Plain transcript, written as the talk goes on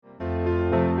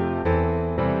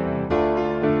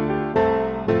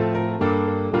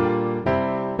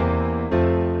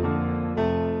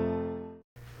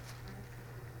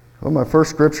Well, my first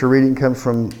scripture reading comes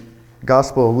from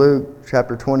Gospel of Luke,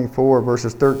 chapter 24,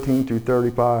 verses 13 through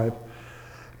 35.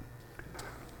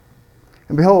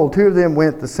 And behold, two of them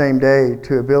went the same day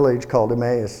to a village called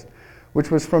Emmaus, which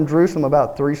was from Jerusalem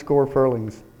about 80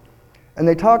 furlongs. And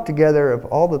they talked together of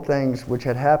all the things which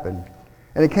had happened.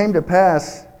 And it came to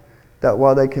pass that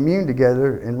while they communed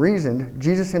together and reasoned,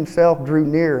 Jesus himself drew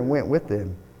near and went with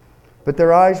them. But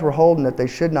their eyes were holden that they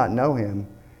should not know him.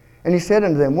 And he said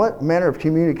unto them, What manner of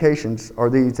communications are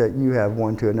these that you have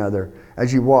one to another,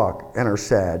 as you walk and are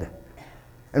sad?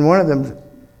 And one of them,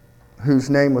 whose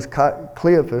name was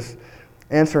Cleophas,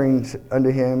 answering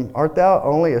unto him, Art thou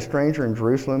only a stranger in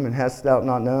Jerusalem, and hast thou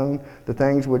not known the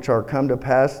things which are come to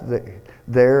pass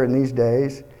there in these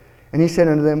days? And he said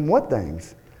unto them, What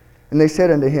things? And they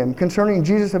said unto him, Concerning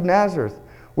Jesus of Nazareth,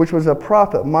 which was a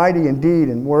prophet, mighty in deed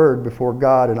and word before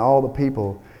God and all the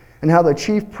people, and how the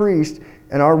chief priests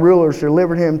and our rulers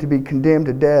delivered him to be condemned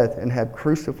to death and had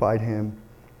crucified him.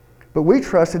 But we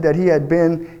trusted that he had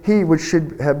been he which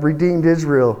should have redeemed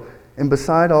Israel. And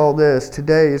beside all this,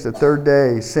 today is the third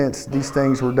day since these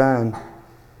things were done.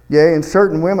 Yea, and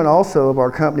certain women also of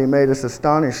our company made us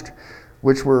astonished,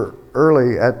 which were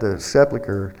early at the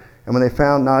sepulchre. And when they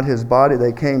found not his body,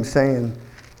 they came saying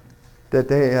that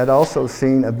they had also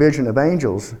seen a vision of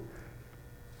angels,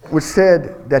 which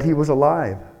said that he was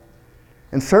alive.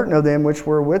 And certain of them which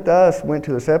were with us went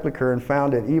to the sepulchre and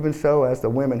found it even so as the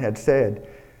women had said,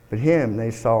 but him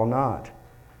they saw not.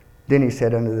 Then he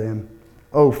said unto them,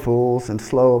 O fools, and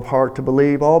slow of heart to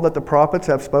believe all that the prophets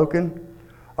have spoken,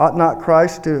 ought not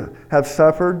Christ to have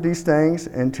suffered these things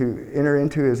and to enter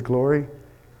into his glory?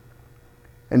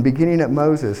 And beginning at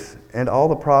Moses and all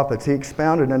the prophets, he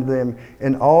expounded unto them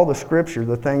in all the scripture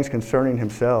the things concerning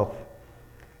himself.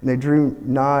 And they drew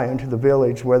nigh unto the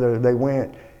village whither they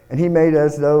went, and he made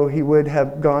as though he would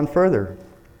have gone further.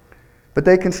 But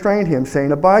they constrained him,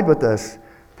 saying, Abide with us,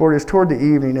 for it is toward the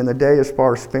evening, and the day is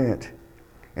far spent.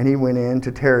 And he went in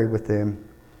to tarry with them.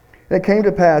 And it came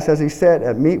to pass, as he sat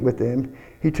at meat with them,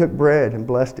 he took bread and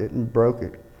blessed it and broke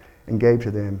it and gave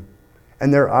to them.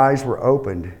 And their eyes were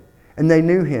opened, and they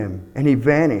knew him, and he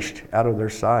vanished out of their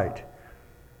sight.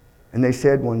 And they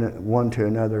said one to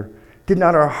another, Did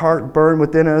not our heart burn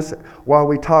within us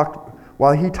while he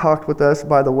talked with us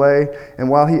by the way, and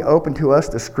while he opened to us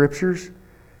the scriptures?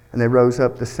 And they rose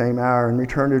up the same hour and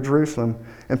returned to Jerusalem,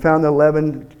 and found the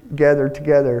 11 gathered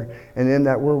together, and them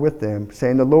that were with them,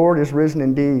 saying, The Lord is risen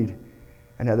indeed,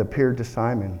 and hath appeared to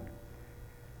Simon.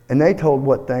 And they told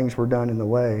what things were done in the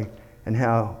way, and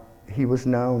how he was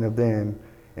known of them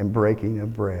in breaking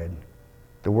of bread.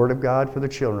 The word of God for the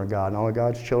children of God. And all of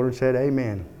God's children said,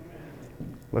 Amen.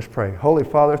 Let's pray. Holy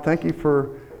Father, thank you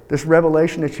for this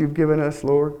revelation that you've given us,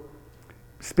 Lord.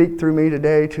 Speak through me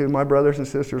today to my brothers and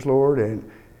sisters, Lord,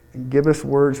 and give us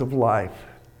words of life.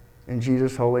 In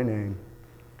Jesus' holy name,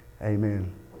 amen.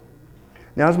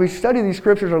 Now, as we study these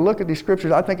scriptures or look at these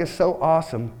scriptures, I think it's so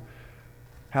awesome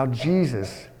how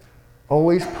Jesus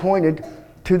always pointed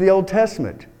to the Old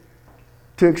Testament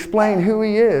to explain who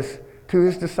he is to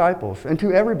his disciples and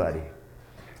to everybody.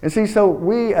 And see, so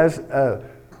we as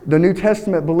the New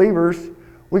Testament believers,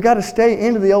 we got to stay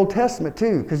into the Old Testament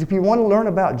too, because if you want to learn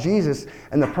about Jesus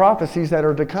and the prophecies that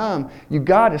are to come, you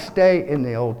got to stay in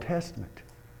the Old Testament.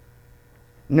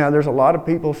 Now, there's a lot of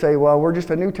people say, well, we're just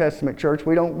a New Testament church.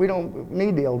 We don't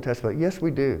need the Old Testament. Yes, we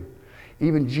do.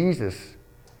 Even Jesus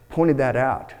pointed that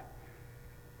out.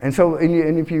 And so,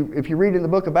 if you read in the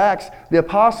book of Acts, the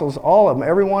apostles, all of them,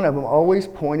 every one of them, always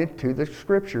pointed to the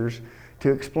scriptures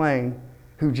to explain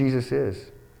who Jesus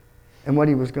is and what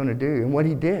he was going to do and what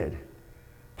he did.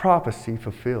 Prophecy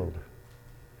fulfilled.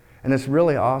 And it's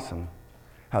really awesome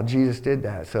how Jesus did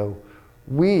that. So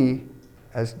we,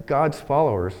 as God's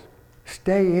followers,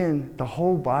 stay in the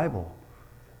whole Bible.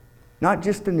 Not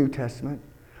just the New Testament.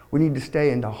 We need to stay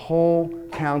in the whole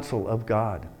counsel of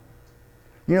God.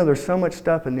 You know, there's so much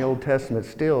stuff in the Old Testament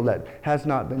still that has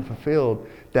not been fulfilled,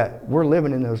 that we're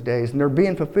living in those days, and they're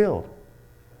being fulfilled.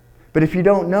 But if you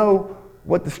don't know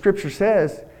what the Scripture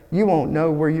says, you won't know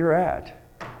where you're at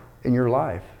in your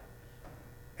life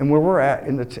and where we're at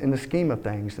in the scheme of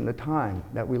things and the time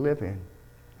that we live in.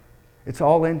 It's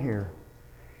all in here.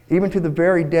 Even to the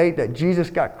very date that Jesus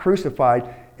got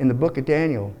crucified in the book of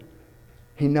Daniel,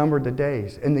 he numbered the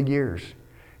days and the years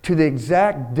to the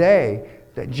exact day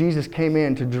that Jesus came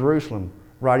into Jerusalem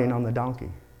riding on the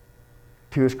donkey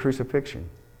to his crucifixion.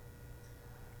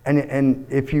 And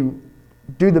if you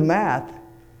do the math,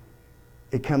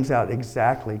 it comes out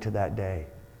exactly to that day.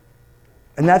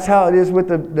 And that's how it is with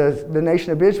the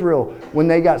nation of Israel when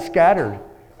they got scattered.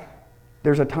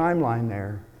 There's a timeline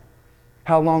there,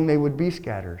 how long they would be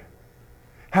scattered.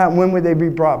 When would they be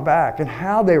brought back, and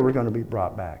how they were going to be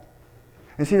brought back.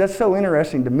 And see, that's so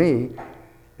interesting to me,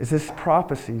 is this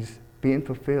prophecies being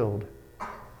fulfilled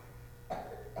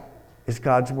is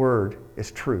God's word,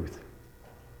 is truth.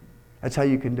 That's how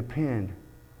you can depend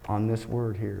on this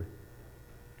word here.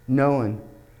 Knowing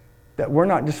that we're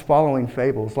not just following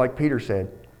fables, like Peter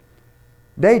said.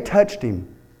 They touched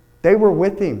him. They were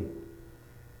with him.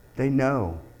 They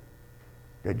know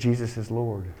that Jesus is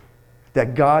Lord.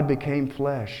 That God became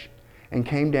flesh and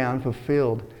came down and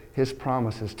fulfilled his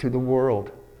promises to the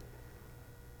world.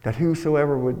 That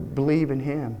whosoever would believe in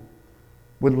him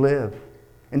would live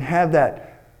and have that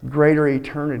greater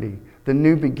eternity, the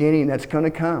new beginning that's going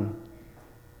to come.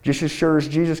 Just as sure as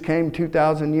Jesus came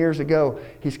 2,000 years ago,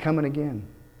 he's coming again.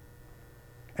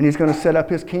 And he's going to set up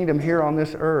his kingdom here on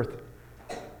this earth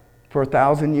for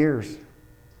 1,000 years.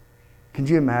 Can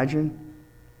you imagine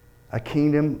a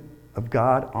kingdom of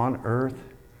God on earth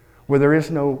where there is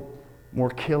no more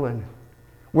killing,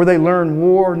 where they learn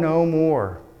war no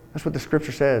more? That's what the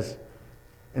scripture says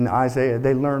in Isaiah.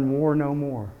 They learn war no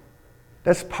more.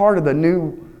 That's part of the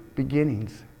new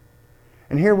beginnings.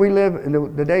 And here we live,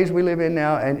 in the days we live in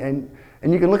now, and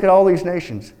you can look at all these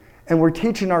nations, and we're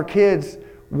teaching our kids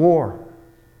war.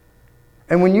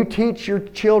 And when you teach your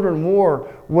children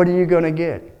war, what are you going to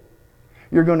get?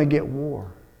 You're going to get war.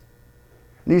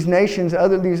 These nations,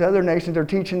 these other nations are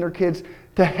teaching their kids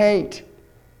to hate.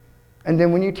 And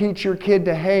then when you teach your kid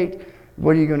to hate,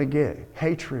 what are you going to get?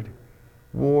 Hatred,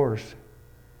 wars.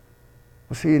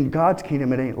 Well, see, in God's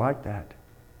kingdom, it ain't like that.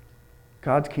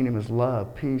 God's kingdom is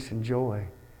love, peace, and joy,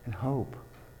 and hope.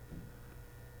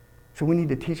 So we need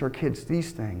to teach our kids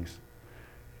these things.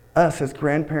 Us as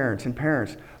grandparents and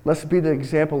parents, let's be the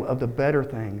example of the better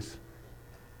things.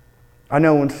 I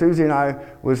know when Susie and I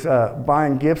was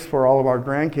buying gifts for all of our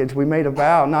grandkids, we made a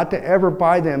vow not to ever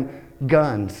buy them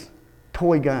guns,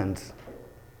 toy guns.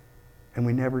 And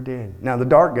we never did. Now the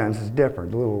dart guns is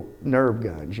different, the little nerve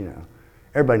guns, you know.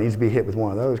 Everybody needs to be hit with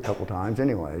one of those a couple times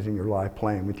anyways in your life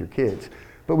playing with your kids.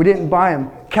 But we didn't buy them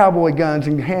cowboy guns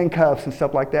and handcuffs and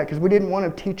stuff like that because we didn't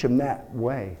want to teach them that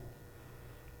way.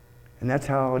 And that's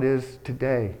how it is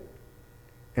today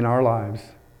in our lives.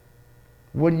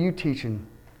 What are you teaching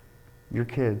your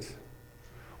kids?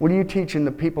 What are you teaching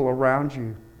the people around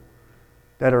you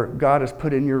that God has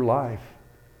put in your life?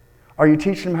 Are you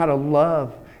teaching them how to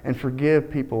love and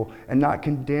forgive people and not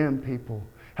condemn people?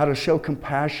 How to show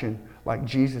compassion like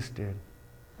Jesus did?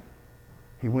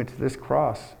 He went to this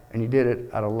cross and he did it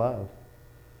out of love.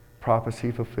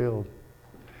 Prophecy fulfilled.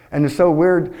 And it's so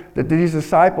weird that these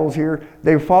disciples here,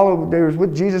 they was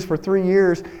with Jesus for 3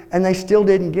 years and they still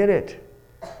didn't get it.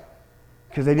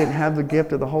 Because they didn't have the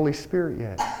gift of the Holy Spirit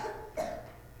yet.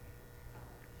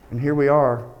 And here we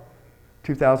are,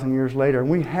 2,000 years later, and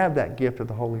we have that gift of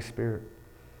the Holy Spirit.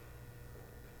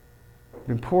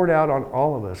 Been poured out on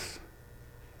all of us.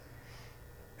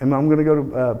 And I'm going to go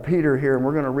to Peter here, and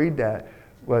we're going to read that,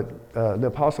 what the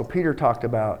Apostle Peter talked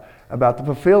about the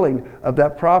fulfilling of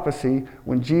that prophecy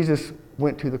when Jesus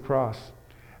went to the cross.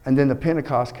 And then the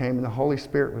Pentecost came and the Holy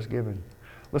Spirit was given.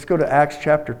 Let's go to Acts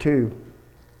chapter 2.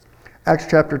 Acts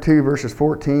chapter 2, verses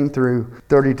 14 through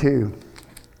 32.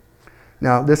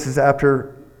 Now, this is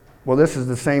this is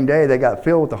the same day they got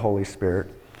filled with the Holy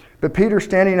Spirit. But Peter,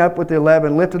 standing up with the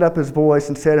 11, lifted up his voice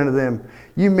and said unto them,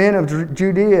 You men of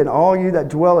Judea, and all you that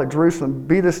dwell at Jerusalem,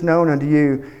 be this known unto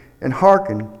you, and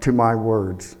hearken to my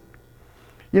words.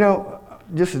 You know,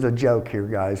 this is a joke here,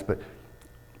 guys, but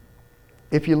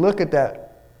if you look at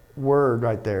that word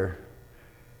right there,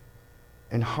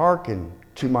 and hearken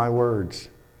to my words,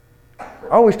 I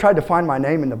always tried to find my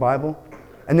name in the Bible,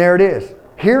 and there it is.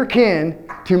 Hearken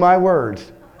to my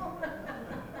words.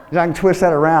 And I can twist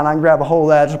that around. I can grab a hold of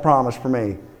that as a promise for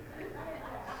me.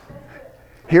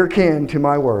 Hearken to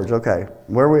my words. Okay,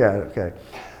 where are we at? Okay.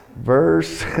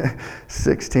 Verse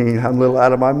 16. I'm a little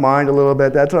out of my mind a little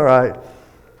bit. That's all right.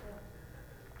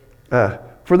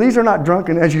 For these are not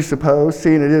drunken as you suppose,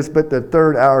 seeing it is but the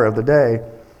third hour of the day.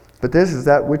 But this is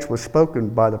that which was spoken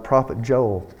by the prophet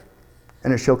Joel.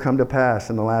 And it shall come to pass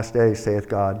in the last days, saith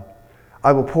God,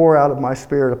 I will pour out of my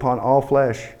spirit upon all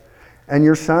flesh. And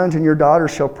your sons and your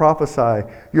daughters shall prophesy.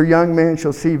 Your young men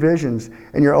shall see visions,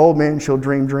 and your old men shall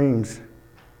dream dreams.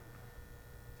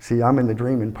 See, I'm in the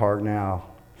dreaming part now.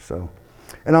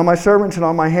 And on my servants and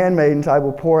on my handmaidens I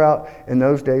will pour out in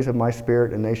those days of my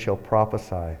spirit, and they shall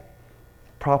prophesy.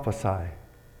 Prophesy.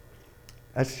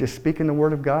 That's just speaking the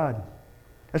word of God.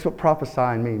 That's what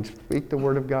prophesying means. Speak the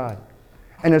word of God.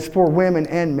 And it's for women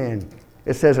and men.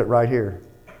 It says it right here.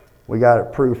 We got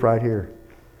it proof right here.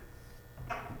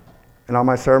 And on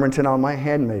my servants and on my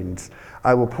handmaidens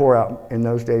I will pour out in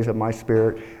those days of my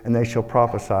Spirit, and they shall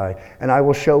prophesy. And I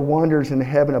will show wonders in the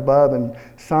heaven above and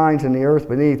signs in the earth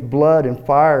beneath, blood and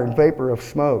fire and vapor of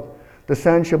smoke. The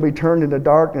sun shall be turned into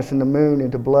darkness and the moon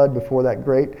into blood before that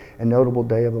great and notable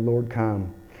day of the Lord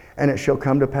come. And it shall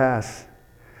come to pass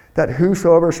that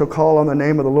whosoever shall call on the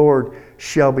name of the Lord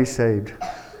shall be saved.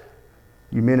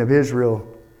 You men of Israel,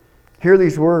 hear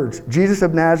these words. Jesus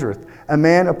of Nazareth, a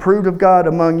man approved of God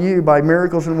among you by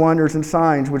miracles and wonders and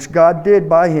signs, which God did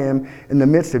by him in the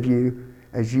midst of you,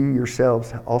 as you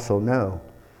yourselves also know.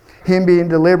 Him being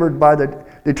delivered by the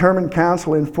determined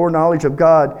counsel and foreknowledge of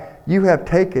God, you have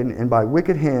taken and by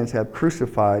wicked hands have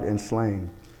crucified and slain,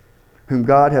 whom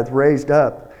God hath raised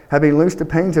up, having loosed the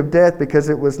pains of death, because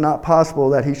it was not possible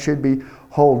that he should be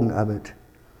holden of it.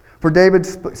 For David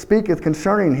speaketh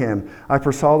concerning him, I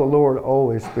foresaw the Lord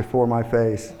always before my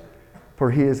face, for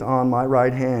he is on my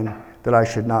right hand, that I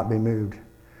should not be moved.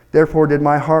 Therefore did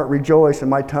my heart rejoice, and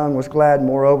my tongue was glad.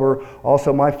 Moreover,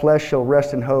 also my flesh shall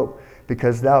rest in hope,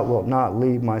 because thou wilt not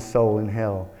leave my soul in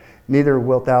hell, neither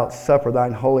wilt thou suffer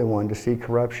thine Holy One to see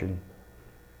corruption.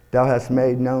 Thou hast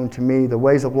made known to me the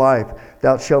ways of life.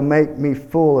 Thou shalt make me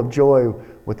full of joy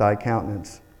with thy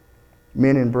countenance.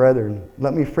 Men and brethren,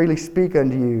 let me freely speak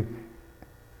unto you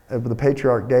of the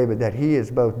patriarch David, that he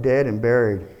is both dead and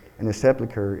buried, and his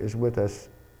sepulchre is with us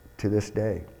to this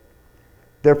day.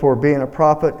 Therefore, being a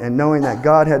prophet, and knowing that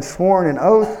God had sworn an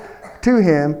oath to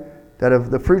him, that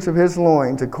of the fruits of his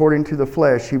loins, according to the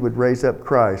flesh, he would raise up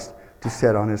Christ to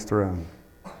sit on his throne.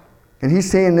 And he,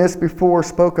 seeing this before,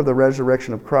 spoke of the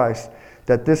resurrection of Christ,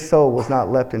 that this soul was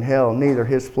not left in hell, neither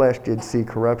his flesh did see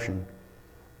corruption.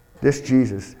 This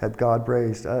Jesus hath God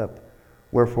raised up,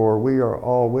 wherefore we are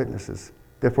all witnesses.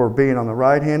 Therefore, being on the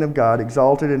right hand of God,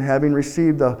 exalted, and having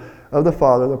received of the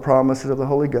Father the promises of the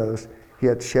Holy Ghost, he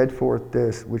hath shed forth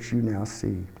this which you now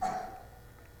see.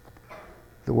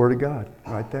 The Word of God,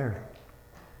 right there.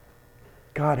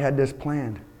 God had this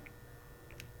planned.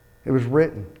 It was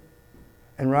written.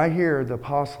 And right here, the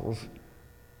apostles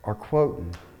are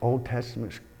quoting Old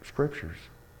Testament scriptures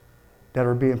that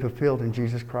are being fulfilled in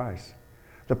Jesus Christ.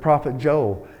 The prophet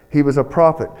Joel, he was a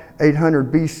prophet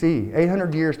 800 BC,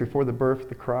 800 years before the birth of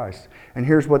the Christ. And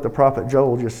here's what the prophet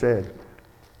Joel just said.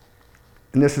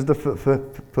 And this is the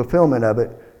fulfillment of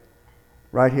it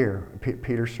right here.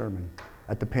 Peter's sermon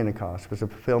at the Pentecost was a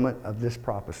fulfillment of this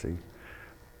prophecy.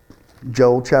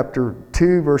 Joel chapter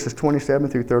 2, verses 27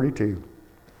 through 32.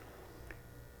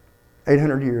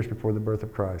 800 years before the birth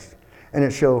of Christ. And you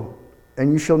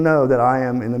shall know that I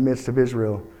am in the midst of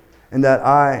Israel, and that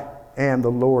I am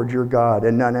the Lord your God,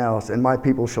 and none else, and my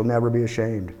people shall never be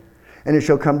ashamed. And it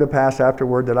shall come to pass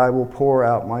afterward that I will pour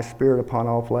out my Spirit upon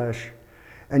all flesh,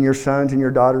 and your sons and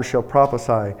your daughters shall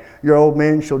prophesy. Your old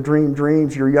men shall dream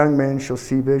dreams, your young men shall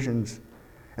see visions.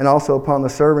 And also upon the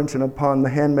servants and upon the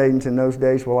handmaidens in those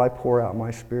days will I pour out my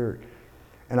Spirit.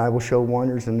 And I will show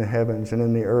wonders in the heavens and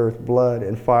in the earth, blood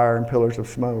and fire and pillars of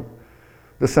smoke.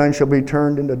 The sun shall be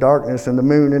turned into darkness and the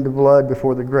moon into blood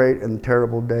before the great and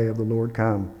terrible day of the Lord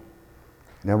come.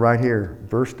 Now right here,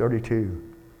 verse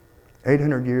 32,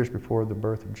 800 years before the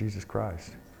birth of Jesus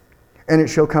Christ. And it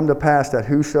shall come to pass that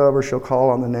whosoever shall call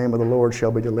on the name of the Lord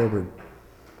shall be delivered.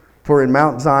 For in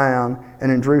Mount Zion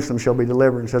and in Jerusalem shall be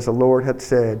deliverance, as the Lord hath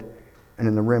said, and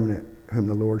in the remnant whom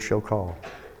the Lord shall call.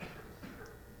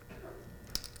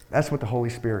 That's what the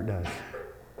Holy Spirit does.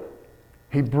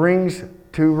 He brings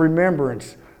to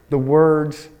remembrance the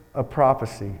words of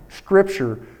prophecy,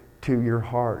 Scripture, to your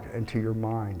heart and to your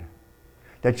mind.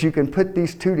 That you can put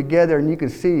these two together and you can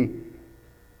see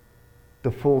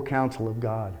the full counsel of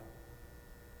God.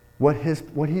 What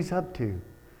He's up to.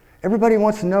 Everybody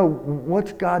wants to know,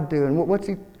 what's God doing?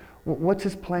 What's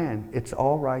His plan? It's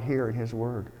all right here in His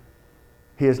Word.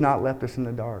 He has not left us in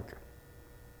the dark.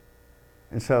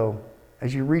 And so,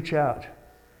 as you reach out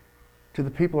to the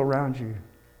people around you,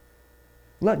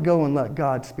 let go and let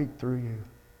God speak through you.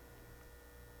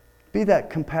 Be that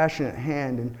compassionate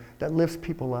hand and that lifts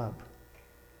people up.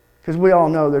 Because we all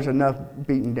know there's enough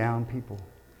beaten down people.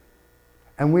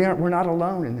 And we're not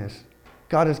alone in this.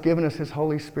 God has given us His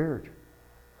Holy Spirit.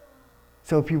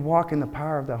 So if you walk in the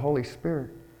power of the Holy Spirit,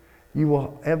 you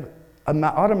will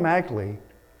automatically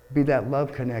be that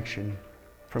love connection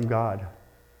from God.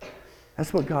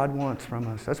 That's what God wants from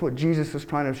us. That's what Jesus is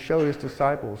trying to show His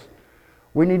disciples.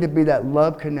 We need to be that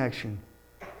love connection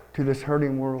to this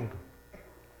hurting world.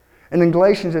 And in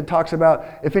Galatians it talks about,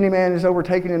 if any man is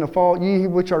overtaken in a fault, ye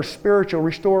which are spiritual,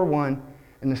 restore one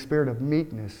in the spirit of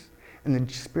meekness and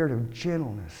the spirit of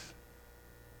gentleness.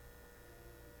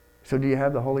 So do you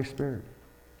have the Holy Spirit?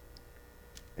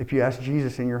 If you ask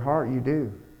Jesus in your heart, you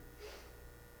do.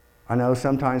 I know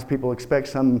sometimes people expect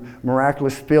some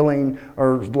miraculous feeling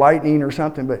or lightning or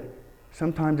something, but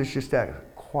sometimes it's just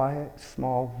that quiet,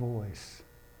 small voice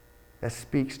that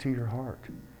speaks to your heart,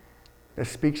 that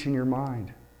speaks in your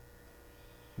mind.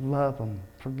 Love them,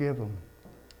 forgive them.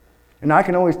 And I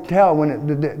can always tell when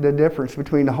the difference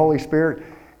between the Holy Spirit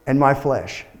and my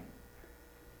flesh.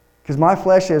 Because my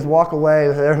flesh says, walk away.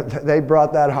 They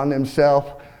brought that on themselves.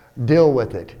 Deal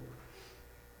with it.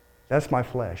 That's my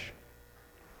flesh.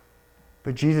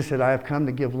 But Jesus said, I have come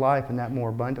to give life and that more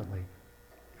abundantly.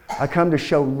 I come to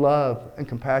show love and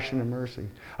compassion and mercy.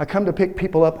 I come to pick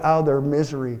people up out of their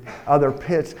misery, out of their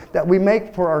pits that we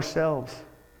make for ourselves.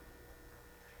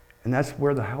 And that's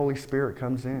where the Holy Spirit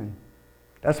comes in.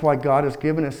 That's why God has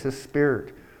given us this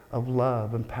spirit of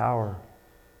love and power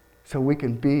so we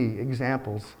can be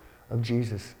examples of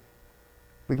Jesus.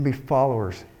 We can be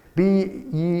followers. Be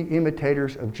ye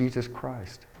imitators of Jesus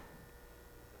Christ.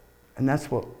 And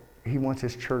that's what He wants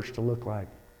His church to look like.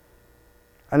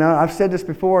 I know I've said this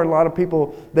before, a lot of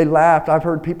people, they laughed. I've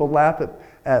heard people laugh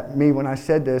at me when I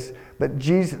said this, but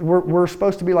Jesus, we're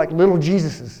supposed to be like little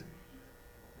Jesuses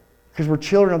because we're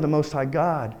children of the Most High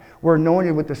God. We're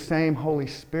anointed with the same Holy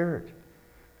Spirit.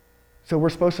 So we're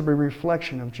supposed to be a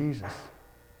reflection of Jesus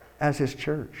as His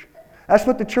church. That's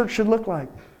what the church should look like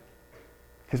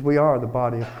because we are the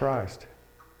body of Christ.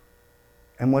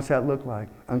 And what's that look like?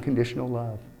 Unconditional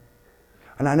love.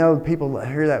 And I know people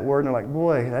hear that word and they're like,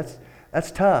 boy,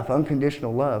 that's tough,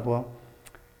 unconditional love. Well,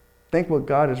 think what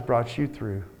God has brought you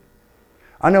through.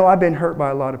 I know I've been hurt by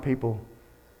a lot of people,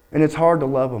 and it's hard to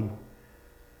love them.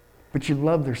 But you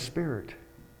love their spirit.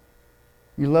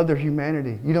 You love their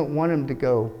humanity. You don't want them to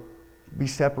go be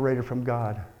separated from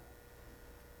God.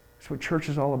 That's what church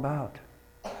is all about.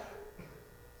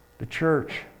 The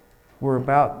church, we're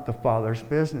about the Father's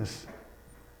business.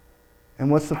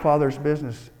 And what's the Father's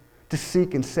business? To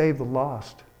seek and save the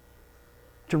lost.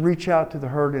 To reach out to the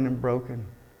hurting and broken.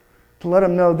 To let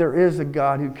them know there is a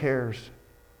God who cares.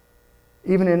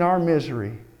 Even in our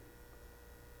misery.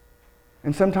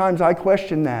 And sometimes I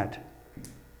question that.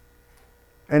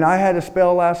 And I had a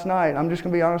spell last night. I'm just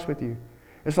going to be honest with you.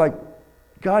 It's like,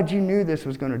 God, you knew this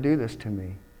was going to do this to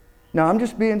me. Now, I'm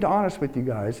just being honest with you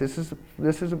guys. This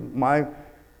is my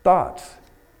thoughts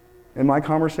and my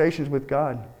conversations with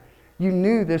God. You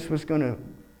knew this was going to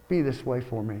be this way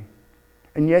for me.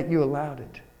 And yet you allowed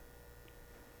it.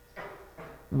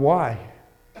 Why?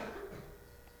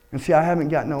 And see, I haven't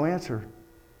got no answer.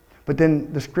 But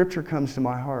then the scripture comes to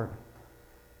my heart.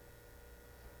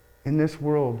 In this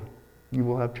world, you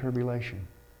will have tribulation.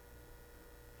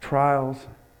 Trials,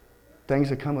 things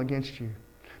that come against you.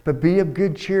 But be of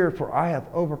good cheer, for I have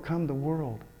overcome the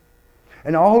world.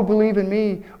 And all who believe in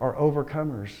me are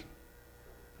overcomers.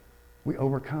 We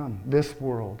overcome this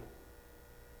world.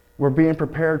 We're being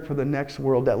prepared for the next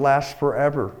world that lasts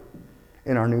forever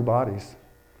in our new bodies.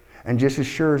 And just as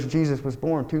sure as Jesus was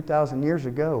born 2,000 years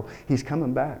ago, He's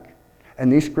coming back.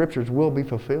 And these scriptures will be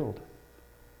fulfilled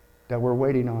that we're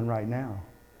waiting on right now.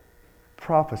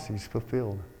 Prophecies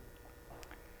fulfilled.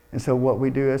 And so what we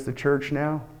do as the church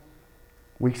now,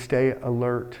 we stay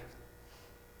alert,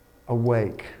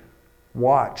 awake,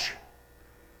 watch,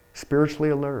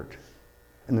 spiritually alert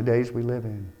in the days we live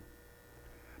in.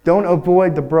 Don't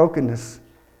avoid the brokenness.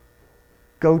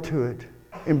 Go to it.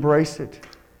 Embrace it.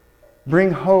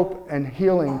 Bring hope and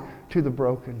healing to the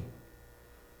broken.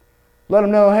 Let them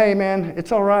know, hey man,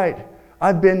 it's all right.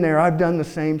 I've been there. I've done the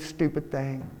same stupid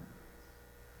thing.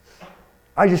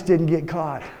 I just didn't get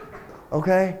caught.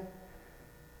 Okay?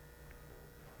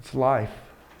 It's life.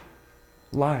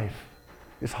 Life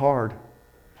is hard.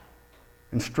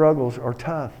 And struggles are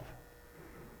tough.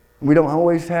 We don't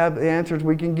always have the answers.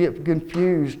 We can get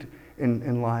confused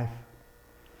in life.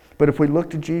 But if we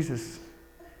look to Jesus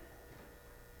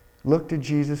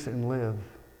and live,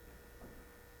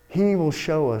 He will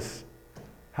show us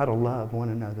how to love one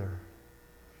another.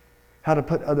 How to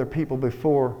put other people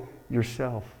before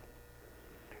yourself.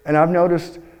 And I've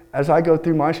noticed as I go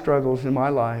through my struggles in my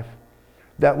life,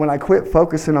 that when I quit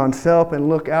focusing on self and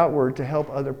look outward to help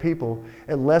other people,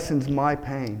 it lessens my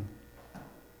pain.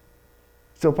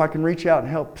 So if I can reach out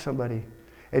and help somebody,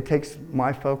 it takes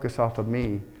my focus off of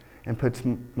me and puts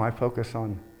my focus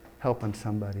on helping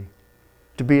somebody.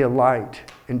 To be a light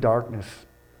in darkness.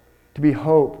 To be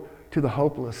hope to the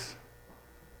hopeless.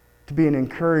 To be an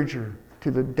encourager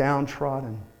to the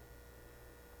downtrodden.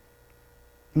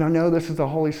 And I know this is the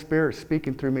Holy Spirit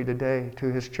speaking through me today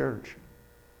to His church.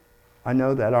 I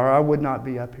know that, or I would not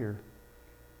be up here.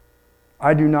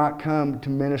 I do not come to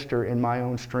minister in my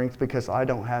own strength because I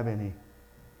don't have any.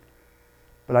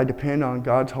 But I depend on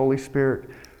God's Holy Spirit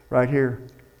right here.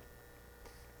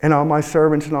 And on my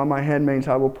servants and on my handmaids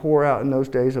I will pour out in those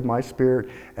days of my Spirit,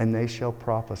 and they shall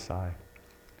prophesy.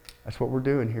 That's what we're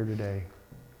doing here today.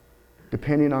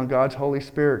 Depending on God's Holy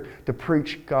Spirit to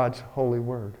preach God's holy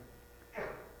word.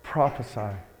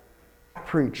 Prophesy.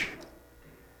 Preach.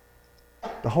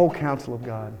 The whole counsel of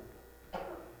God.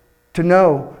 To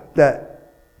know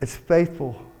that it's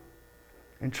faithful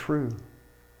and true.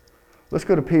 Let's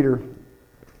go to Peter.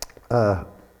 1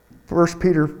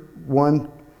 Peter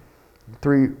 1,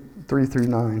 3 through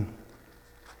 9.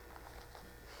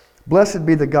 Blessed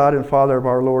be the God and Father of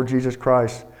our Lord Jesus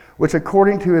Christ, which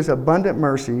according to his abundant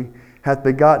mercy hath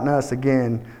begotten us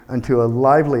again unto a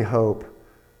lively hope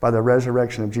by the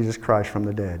resurrection of Jesus Christ from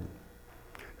the dead,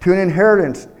 to an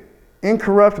inheritance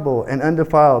incorruptible and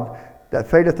undefiled, that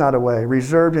fadeth not away,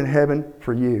 reserved in heaven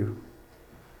for you,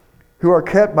 who are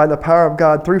kept by the power of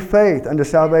God through faith unto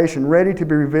salvation, ready to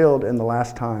be revealed in the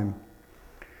last time,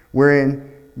 wherein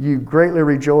you greatly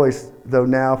rejoice, though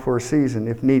now for a season,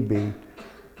 if need be,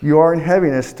 you are in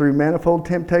heaviness through manifold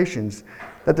temptations,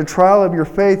 that the trial of your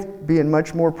faith, being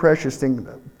much more precious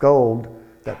than gold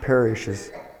that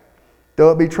perishes,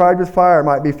 though it be tried with fire,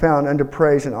 might be found unto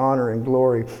praise and honor and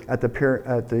glory at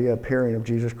the appearing of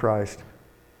Jesus Christ,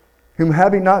 whom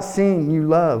having not seen you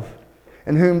love,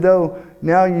 and whom though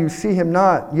now you see him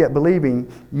not, yet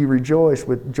believing, you rejoice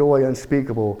with joy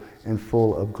unspeakable and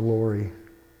full of glory,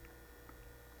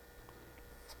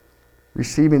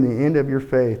 receiving the end of your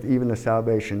faith, even the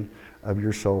salvation of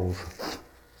your souls.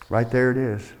 Right there it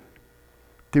is.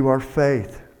 Through our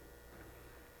faith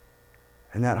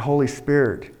and that Holy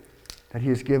Spirit that he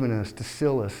has given us to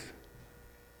seal us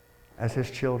as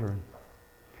his children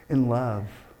in love,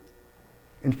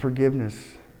 in forgiveness,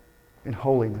 in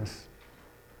holiness.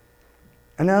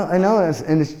 I know,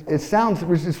 and it sounds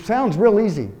real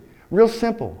easy, real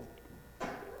simple.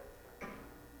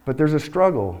 But there's a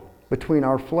struggle between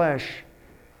our flesh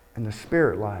and the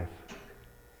spirit life.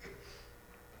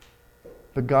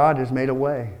 But God has made a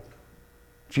way.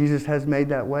 Jesus has made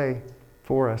that way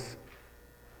for us.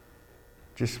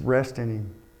 Just rest in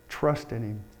him. Trust in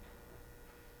him.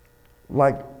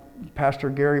 Like Pastor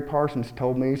Gary Parsons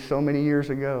told me so many years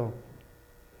ago,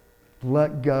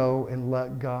 let go and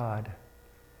let God.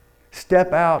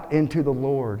 Step out into the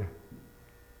Lord.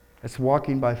 It's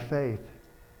walking by faith.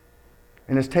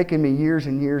 And it's taken me years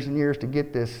and years and years to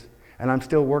get this, and I'm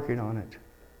still working on it.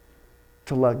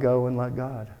 To let go and let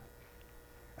God.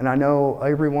 And I know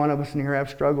every one of us in here have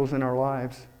struggles in our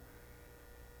lives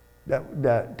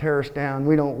that tear us down.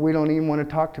 We don't even want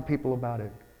to talk to people about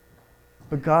it.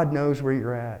 But God knows where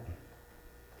you're at.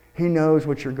 He knows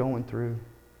what you're going through.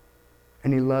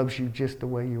 And he loves you just the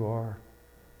way you are.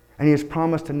 And he has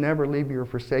promised to never leave you or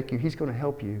forsake you. He's going to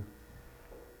help you.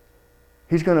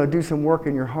 He's going to do some work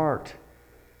in your heart.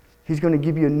 He's going to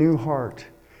give you a new heart.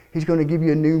 He's going to give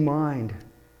you a new mind.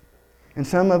 And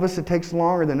some of us, it takes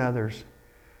longer than others.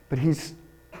 But he's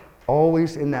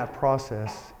always in that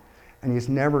process. And he's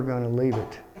never going to leave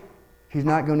it. He's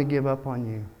not going to give up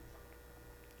on you.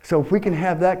 So if we can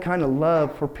have that kind of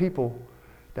love for people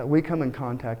that we come in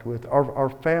contact with, our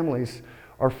families,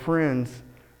 our friends,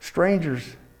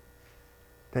 strangers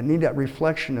that need that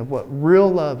reflection of what real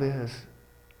love is.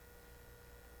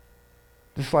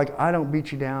 Just like I don't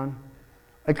beat you down.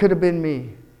 It could have been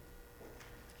me.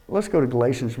 Let's go to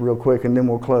Galatians real quick and then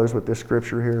we'll close with this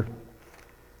scripture here.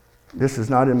 This is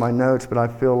not in my notes, but I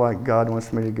feel like God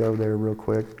wants me to go there real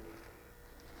quick.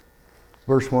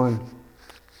 Verse 1,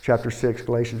 chapter 6,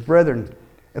 Galatians. Brethren,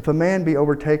 if a man be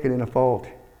overtaken in a fault,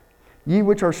 ye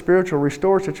which are spiritual,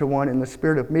 restore such a one in the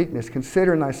spirit of meekness,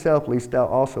 considering thyself, lest thou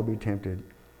also be tempted.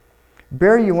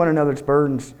 Bear ye one another's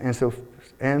burdens, and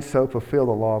so fulfill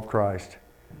the law of Christ.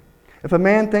 If a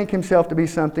man think himself to be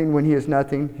something when he is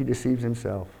nothing, he deceives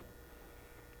himself.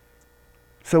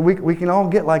 So we can all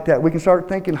get like that. We can start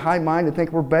thinking high-minded,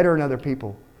 think we're better than other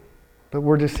people. But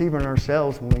we're deceiving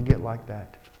ourselves when we get like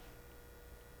that.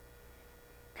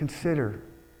 Consider.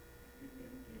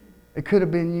 It could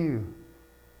have been you.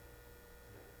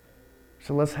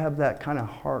 So let's have that kind of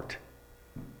heart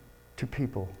to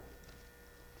people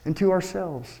and to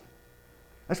ourselves.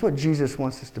 That's what Jesus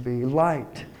wants us to be.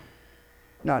 Light,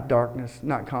 not darkness,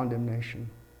 not condemnation,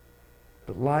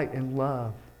 but light and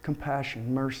love,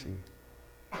 compassion, mercy.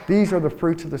 These are the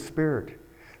fruits of the Spirit.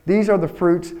 These are the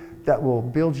fruits that will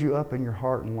build you up in your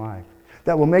heart and life,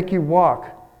 that will make you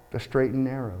walk the straight and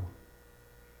narrow.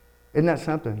 Isn't that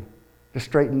something? The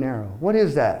straight and narrow. What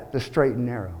is that, the straight and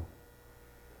narrow?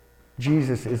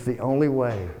 Jesus is the only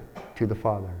way to the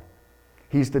Father.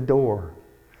 He's the door.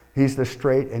 He's the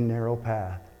straight and narrow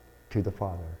path to the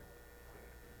Father.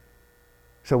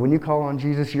 So when you call on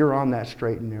Jesus, you're on that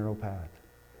straight and narrow path.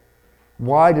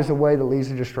 Wide is the way that leads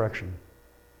to destruction.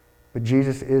 But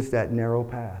Jesus is that narrow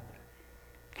path.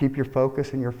 Keep your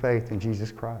focus and your faith in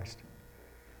Jesus Christ.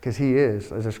 Because he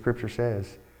is, as the scripture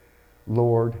says,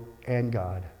 Lord and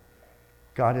God.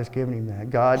 God has given him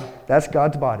that. That's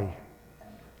God's body.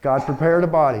 God prepared a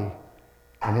body,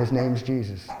 and his name's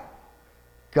Jesus.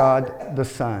 God the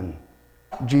Son.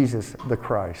 Jesus the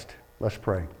Christ. Let's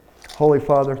pray. Holy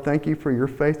Father, thank you for your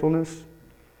faithfulness.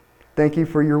 Thank you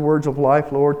for your words of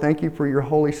life, Lord. Thank you for your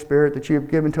Holy Spirit that you have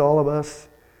given to all of us,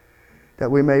 that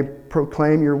we may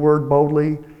proclaim your word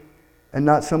boldly and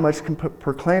not so much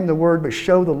proclaim the word, but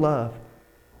show the love.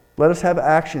 Let us have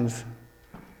actions,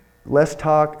 less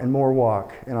talk and more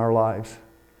walk in our lives.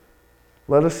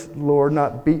 Let us, Lord,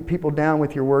 not beat people down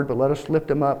with your word, but let us lift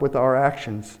them up with our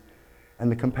actions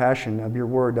and the compassion of your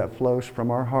word that flows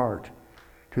from our heart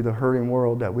to the hurting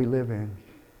world that we live in.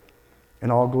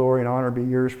 And all glory and honor be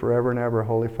yours forever and ever,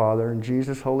 Holy Father. In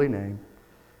Jesus' holy name,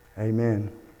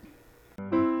 amen.